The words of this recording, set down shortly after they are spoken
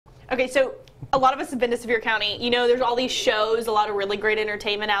Okay, so a lot of us have been to Sevier County. You know, there's all these shows, a lot of really great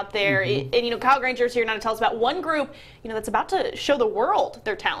entertainment out there. And, you know, Kyle Granger's here now to tell us about one group, you know, that's about to show the world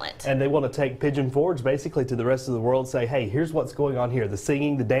their talent. And they want to take Pigeon Forge basically to the rest of the world, say, hey, here's what's going on here. The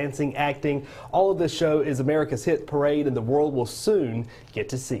singing, the dancing, acting, all of this show is America's Hit Parade, and the world will soon get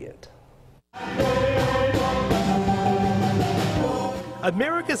to see it.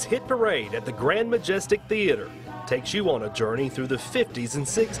 America's Hit Parade at the Grand Majestic Theater takes you on a journey through the 50s and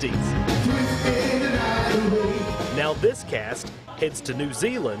 60s. Now this cast heads to New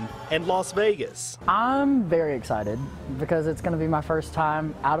Zealand and Las Vegas. I'm very excited because it's going to be my first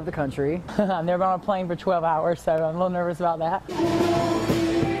time out of the country. I've never been on a plane for 12 hours, so I'm a little nervous about that.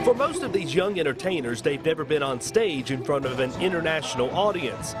 For most of these young entertainers, they've never been on stage in front of an international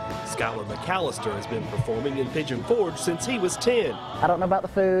audience. Skylar McAllister has been performing in Pigeon Forge since he was 10. I don't know about the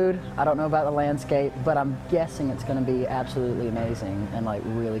food, I don't know about the landscape, but I'm guessing it's going to be absolutely amazing and like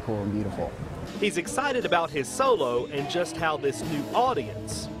really cool and beautiful. He's excited about his solo and just how this new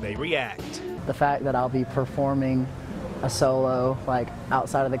audience may react. The fact that I'll be performing a solo like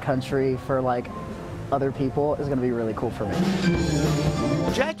outside of the country for like other people is going to be really cool for me.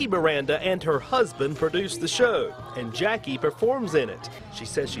 Jackie Miranda and her husband produce the show, and Jackie performs in it. She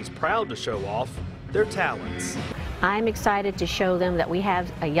says she's proud to show off their talents. I'm excited to show them that we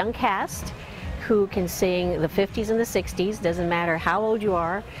have a young cast who can sing the 50s and the 60s, doesn't matter how old you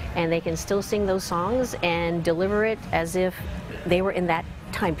are, and they can still sing those songs and deliver it as if they were in that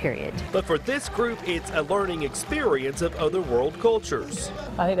time period. But for this group, it's a learning experience of other world cultures.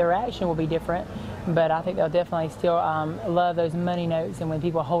 I think their reaction will be different, but I think they'll definitely still love those money notes and when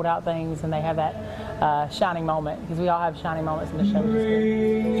people hold out things and they have that shining moment, because we all have shining moments in the show.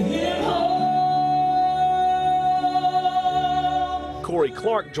 Corey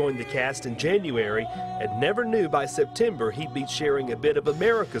Clark joined the cast in January and never knew by September he'd be sharing a bit of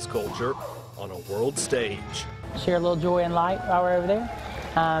America's culture on a world stage. Share a little joy and light while we're over there.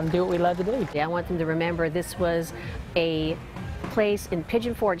 Do what we love to do. I want them to remember this was a place in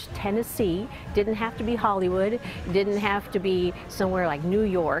Pigeon Forge, Tennessee. Didn't have to be Hollywood, didn't have to be somewhere like New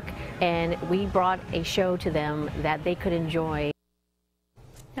York, and we brought a show to them that they could enjoy.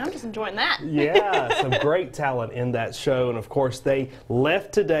 I'm just enjoying that. Yeah, some great talent in that show, and of course they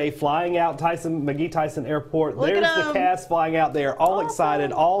left today flying out McGee Tyson Airport. Look There's at the cast flying out there, all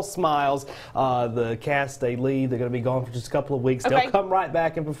excited, all smiles. The cast, they leave. They're going to be gone for just a couple of weeks. Okay. They'll come right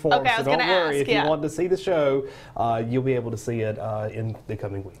back and perform, Okay, I so was don't gonna worry. ask, If you want to see the show, you'll be able to see it in the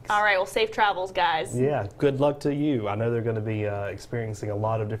coming weeks. All right, well, safe travels, guys. Yeah, good luck to you. I know they're going to be experiencing a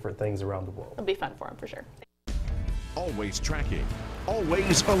lot of different things around the world. It'll be fun for them for sure. Always tracking,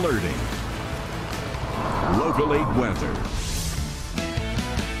 always alerting. Local 8 weather.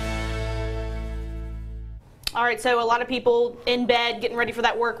 All right, so a lot of people in bed getting ready for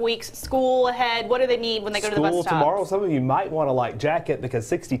that work week. School ahead. What do they need when they go to the bus School stop? tomorrow. Some of you might want to like jacket because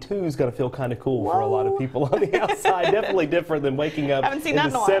 62 is going to feel kind of cool for a lot of people on the outside. Definitely different than waking up Haven't seen in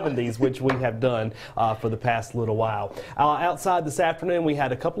that the in a while. 70s, which we have done for the past little while. Outside this afternoon, we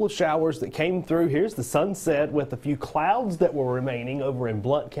had a couple of showers that came through. Here's the sunset with a few clouds that were remaining over in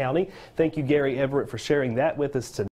Blount County. Thank you, Gary Everett, for sharing that with us tonight.